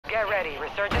Get ready.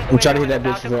 Resurgence. I'm trying to hit that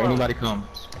bitch before anybody comes.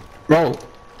 Bro.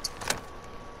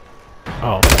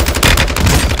 Oh.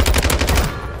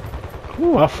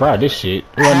 Ooh, I fried this shit.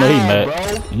 Ooh, I know he mad.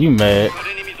 Bro. You mad.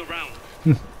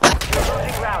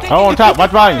 Oh, on top.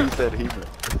 Watch behind you.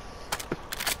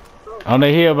 On the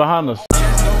hill behind us.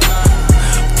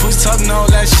 Who's talking all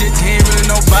that shit? He ain't really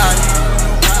nobody.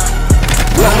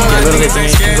 None of my niggas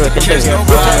ain't scared to catch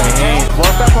nobody.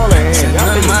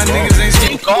 None of my niggas ain't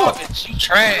scared. You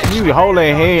trash. You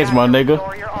holding hands, my nigga.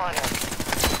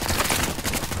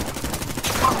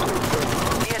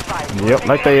 Yep,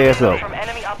 light their ass up.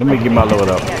 Let me get my load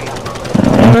up.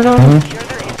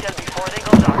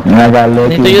 I got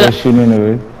lucky with that shit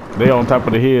anyway. They on top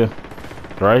of the hill.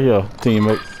 Right here,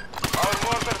 teammate.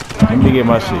 Let me get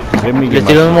my shit. Let me get my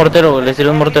shit. Le tiré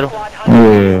un mortero.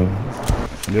 Yeah.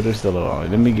 Yeah, they're still on.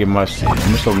 Let me get my shit. Let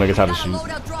me show niggas how to shoot. You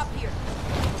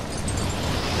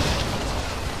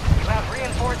have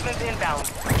reinforcements inbound.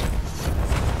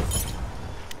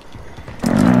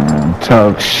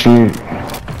 Talk shit.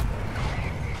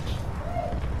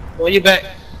 Oh, you back?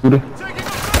 Yep.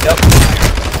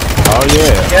 Oh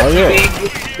yeah. Oh yeah.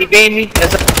 He beat me.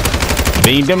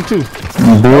 Beat them too.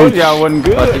 Told y'all wasn't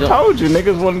good. Told you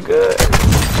niggas wasn't good.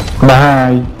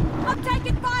 Behind. I'm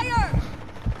taking fire.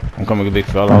 I'm coming with big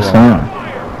fella.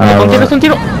 Un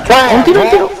tiro.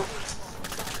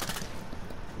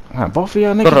 Both of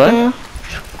y'all niggas down?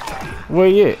 Where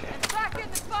you at?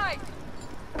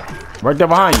 Right there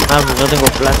behind you. Ah, no tengo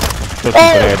flash. Put your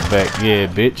ass back. Yeah,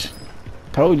 bitch.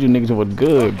 Told you niggas was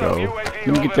good, bro. Let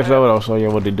me get this over. I'll show you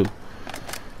what they do.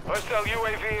 Hostile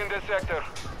UAV in this sector.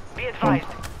 Be advised.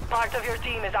 Part of your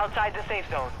team is outside the safe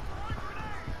zone.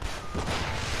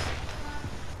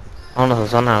 Vámonos a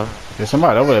zona. There's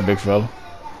somebody over there, big fella.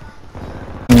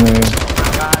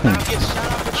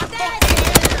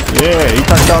 Yeah, you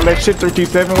talked all that shit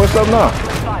 3T7. What's up now?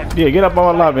 Yeah, get up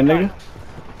on my lobby, nigga.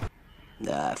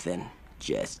 Nothing.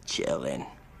 Just chilling.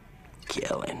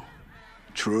 Killing.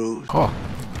 True. Oh.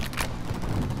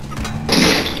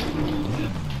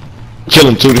 Kill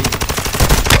him, Tootie.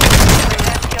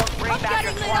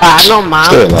 Ah, no, man.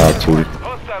 Stay alive, Tootie.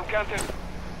 Hostile counter.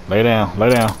 Lay down, lay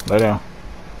down, lay down.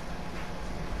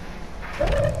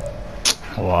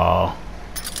 Wow.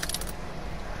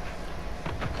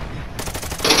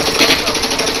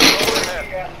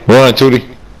 Run,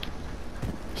 Tootie.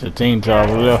 It's a team job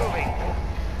over there.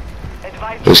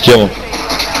 Let's kill him.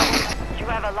 You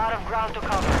have a lot of ground to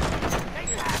cover.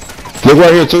 Look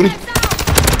right here, Tootie.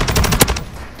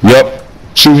 Yep.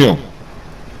 Shoot him.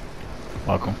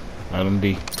 Welcome. Let him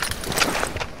be.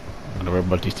 Don't worry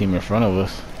about this team in front of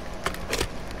us.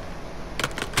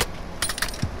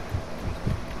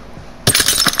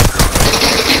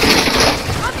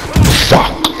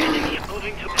 Fuck.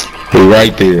 He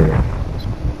right there.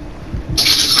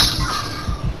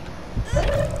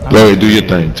 Go ahead, do your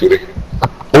thing, Tootie.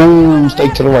 Oh, stay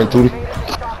to the right, Tootie.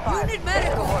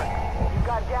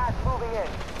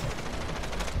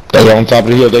 They on top of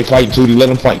the hill. They fighting, Tootie. Let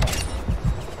them fight.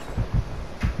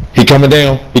 He coming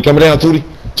down. He coming down, Tootie.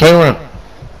 Turn around.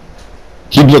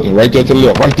 Keep looking. Right there to the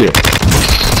left. Right there.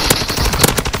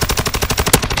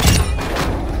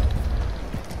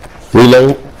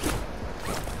 Reload.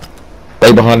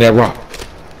 Stay behind that rock.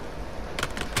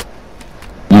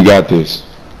 You got this.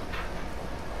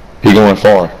 He going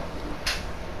far.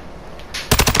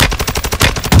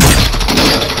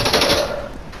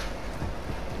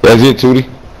 That's it, Tootie.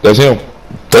 That's him.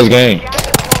 That's game.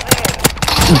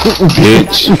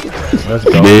 Bitch. Let's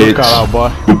go. Bitch. Call out, boy.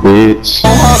 Bitch.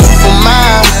 Hustle for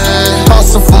mine.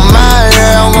 Hustle for mine.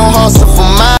 Yeah, I'm gonna hustle for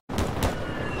mine.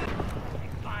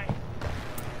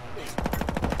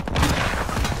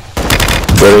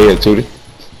 Where they at, Tootie?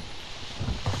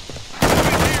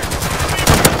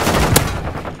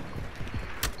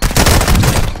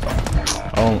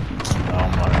 Oh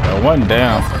my god. One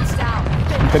down.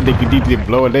 That nigga deeply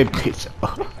blowing that bitch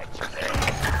up.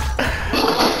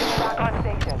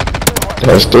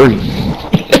 That's 3.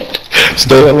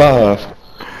 Stay alive.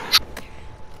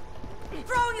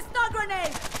 Throwing a stun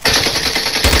grenade.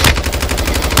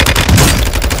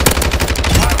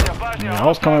 Yeah, I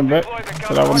was coming back.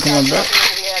 Said I wasn't coming back.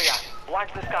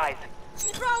 Watch the skies.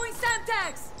 Throwing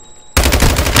Semtex.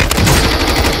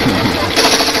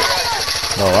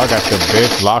 Bro, I got the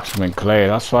best locksman class.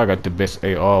 That's why I got the best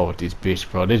AR with this bitch,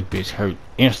 bro. This bitch hurt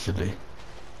instantly.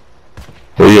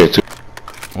 Where you at, Tootie?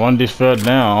 One just fell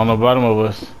down on the bottom of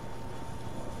us.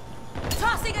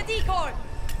 Tossing a decoy.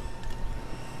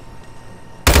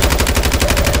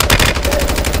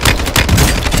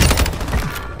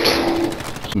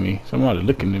 Me. Somebody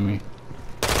looking at me.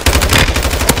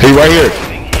 He right here.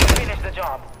 Finish the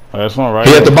job. Oh, that's one right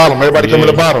He here. at the bottom. Everybody come to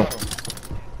the bottom.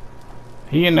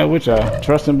 He in there with y'all.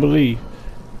 Trust and believe.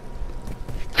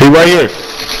 He right here.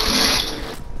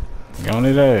 Get on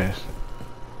his ass.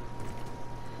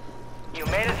 You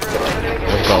made it through.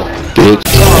 Let's go. Bitch.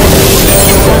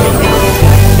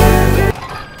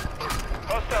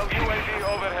 Hostile UAV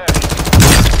overhead.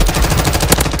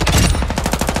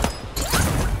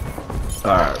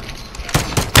 Alright.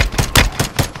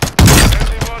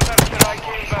 Friendly mortar strike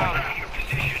inbound.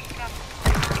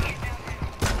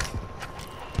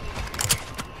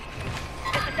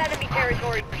 This is enemy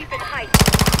territory. Keep it tight.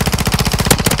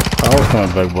 I was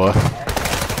coming back, boy. I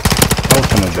was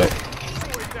coming back.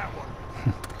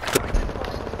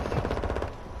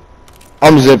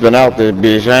 I'm zipping out this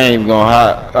bitch. I ain't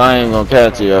gonna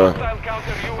catch you. Hostile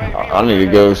counter UAV. I need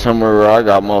to go somewhere where I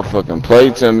got motherfucking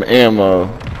plates and ammo.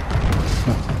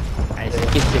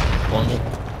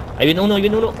 Ahí viene uno,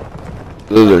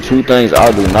 Those are two things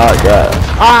I do not got.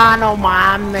 Ah, no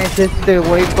mames, este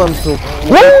güey con su...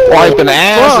 Wiping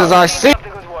asses, I see.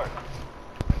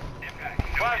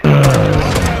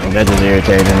 That just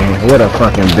irritated me. What a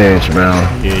fucking bitch, bro.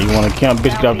 Yeah, you want to camp,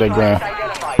 bitch, get off that ground.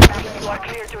 Identified. You are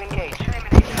clear to engage.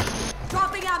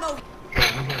 Dropping ammo.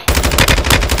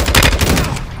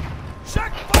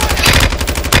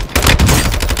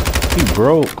 He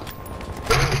broke.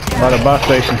 By the bus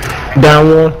station. Down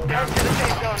one. Down to the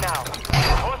safe zone now.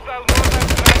 Hostile mortar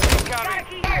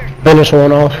strike incoming. Finish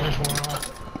one off.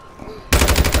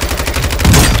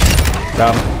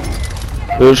 Got him.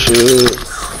 Good shit.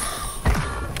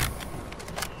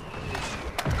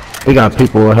 We got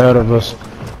people ahead of us.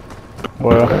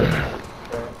 Well,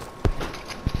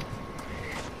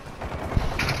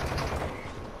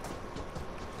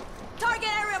 Target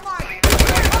area mark.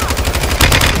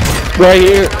 Right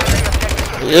here.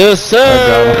 Yes,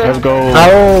 sir. let's go.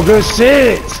 Oh, good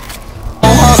shit.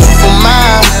 Hustle for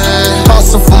mine.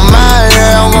 Hustle for mine.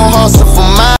 Yeah, I'm gonna hustle for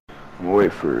mine. I'm gonna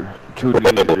wait for 2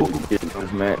 days to get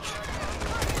this match.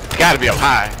 Gotta be up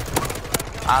high.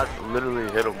 I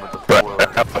literally hit him with the 4.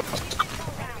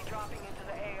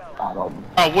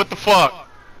 Oh, what the fuck?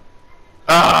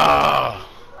 Ah,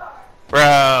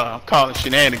 bruh, I'm calling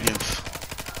shenanigans.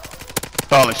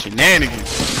 Calling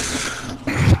shenanigans.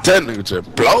 That nigga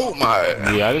just blow my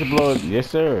ass. Yeah, I just blow it. Yes,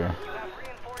 sir.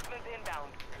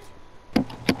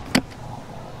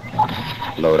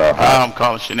 Load up. I'm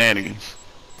calling shenanigans.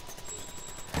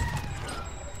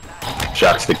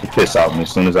 Shot stick the piss out of me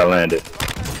as soon as I landed.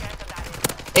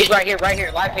 He's right here,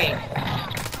 live ping.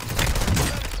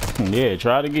 Yeah,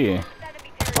 try it again.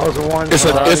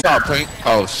 It's out pink.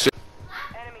 Oh shit.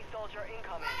 Enemy soldier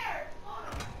incoming.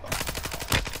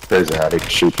 Crazy how they can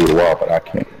shoot through the wall, but I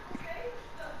can't.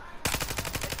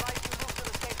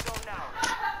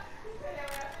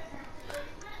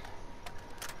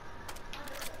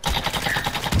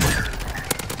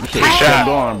 You should have kept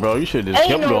going, bro. You should have just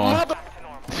kept going.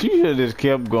 You should have just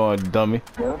kept going, dummy.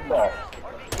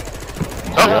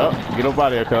 Yup. Get up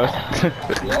out of here, cuz.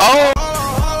 Oh!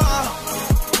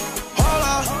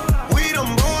 We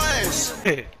them boys.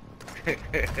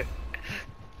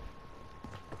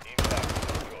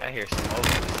 I hear smoke.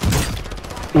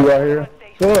 You right here?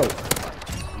 Good.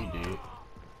 You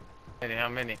did. How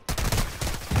many?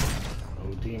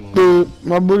 Whole team on. Dude,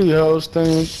 my booty holes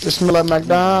thing. It smell like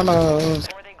McDonald's.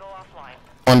 Before they go offline.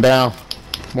 One down.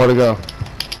 Where to go?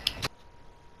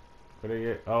 Where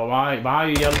they at? Oh,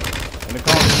 behind you, yellow. In the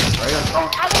corner. Right here.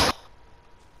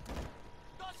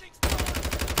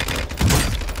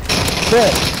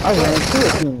 Shit. I ran through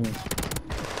it.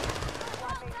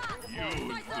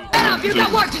 You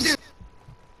got work to do.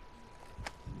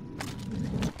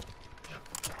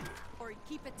 Or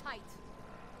keep it tight.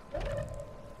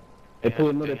 They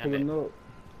pulling up, they pulling up.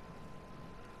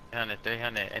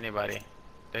 300, anybody.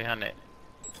 300.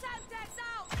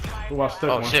 Who I stuck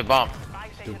Oh one? shit, bomb.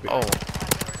 Stupid. Oh,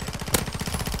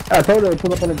 I told her to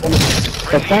pull up on the phone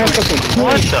fucking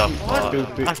what the fuck?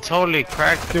 Stupid. I totally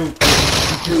cracked.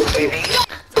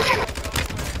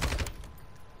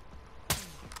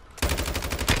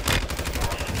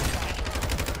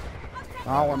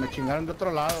 Ah, güey, me chingaron de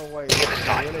otro lado, güey.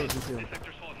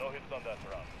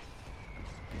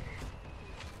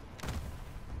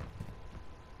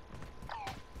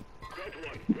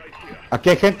 Aquí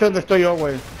hay gente donde estoy yo,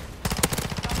 güey.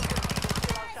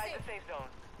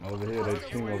 Over here, they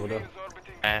team over there.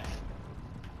 Ass.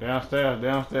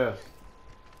 Downstairs.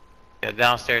 Yeah,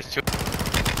 downstairs too.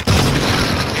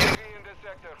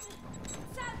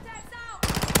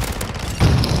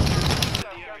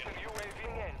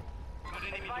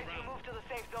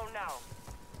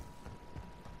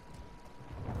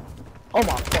 Oh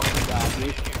my fucking god,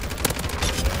 dude.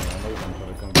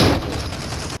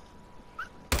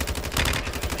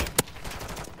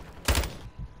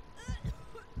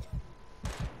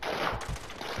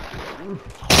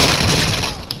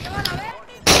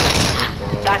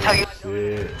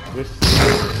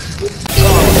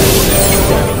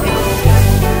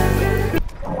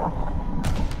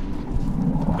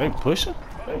 pushing?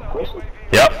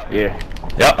 Yep. Yeah.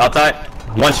 Yep, outside.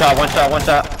 One shot.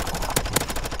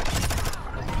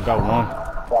 Got one.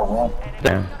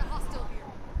 Damn.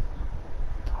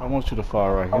 I want you to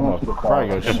fall right here. I'm gonna cry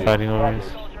your shit. Fighting over here.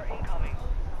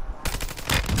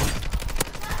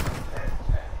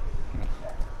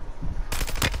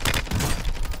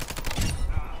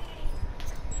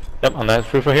 Yep, on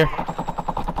that roof right here.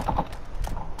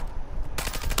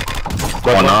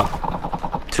 One knock.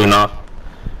 Two knock.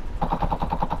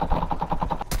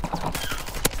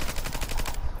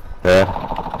 Dead.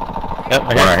 Yep,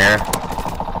 One right here.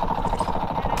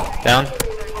 Down.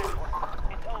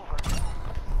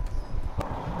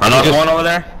 I knocked one over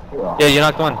there. Yeah, you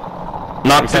knocked one.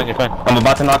 Knocked two. You're fine. I'm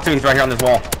about to knock two. He's right here on this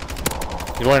wall.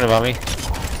 You're worrying about me.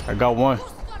 I got one.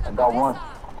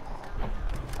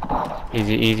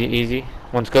 Easy.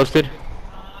 One's ghosted.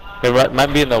 They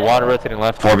might be in the water rotating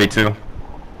left. 4v2.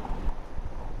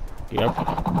 Yep.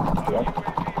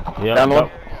 Down one.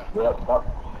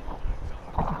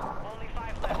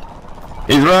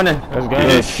 He's running. Let's go.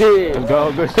 Yeah, shit. Let's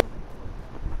go. Good.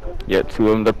 Yeah, two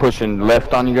of them. They're pushing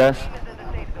left on you guys.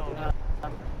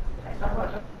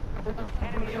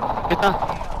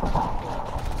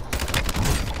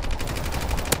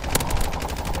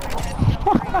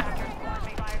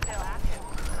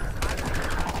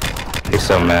 He's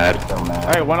so mad.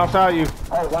 Hey, one outside you.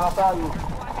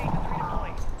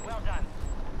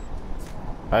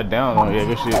 I down on yeah,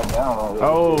 good shit.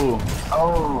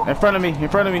 Oh. In front of me.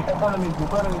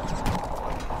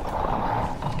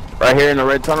 Right here in the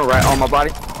red tunnel, right on my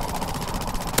body.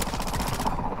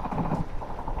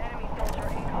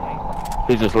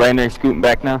 He's just laying there, scooting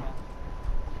back now.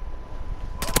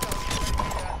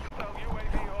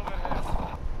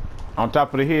 On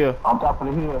top of the hill.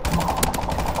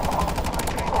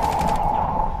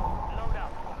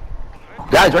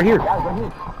 Guys, right here.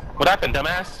 What happened,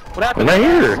 dumbass? What happened? Right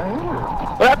here.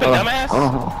 What happened, dumbass?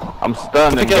 I'm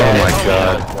stunned again. Oh my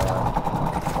god.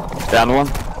 Down one.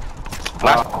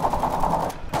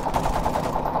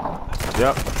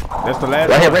 Yep. That's the last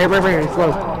Right one. here. It's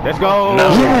close. Let's go. No.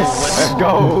 Yes. Let's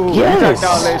go. Yes. We knocked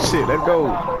down that shit. Let's go.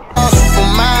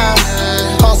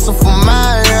 Hustle for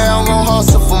mine, yeah, I'm gon'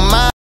 hustle for mine.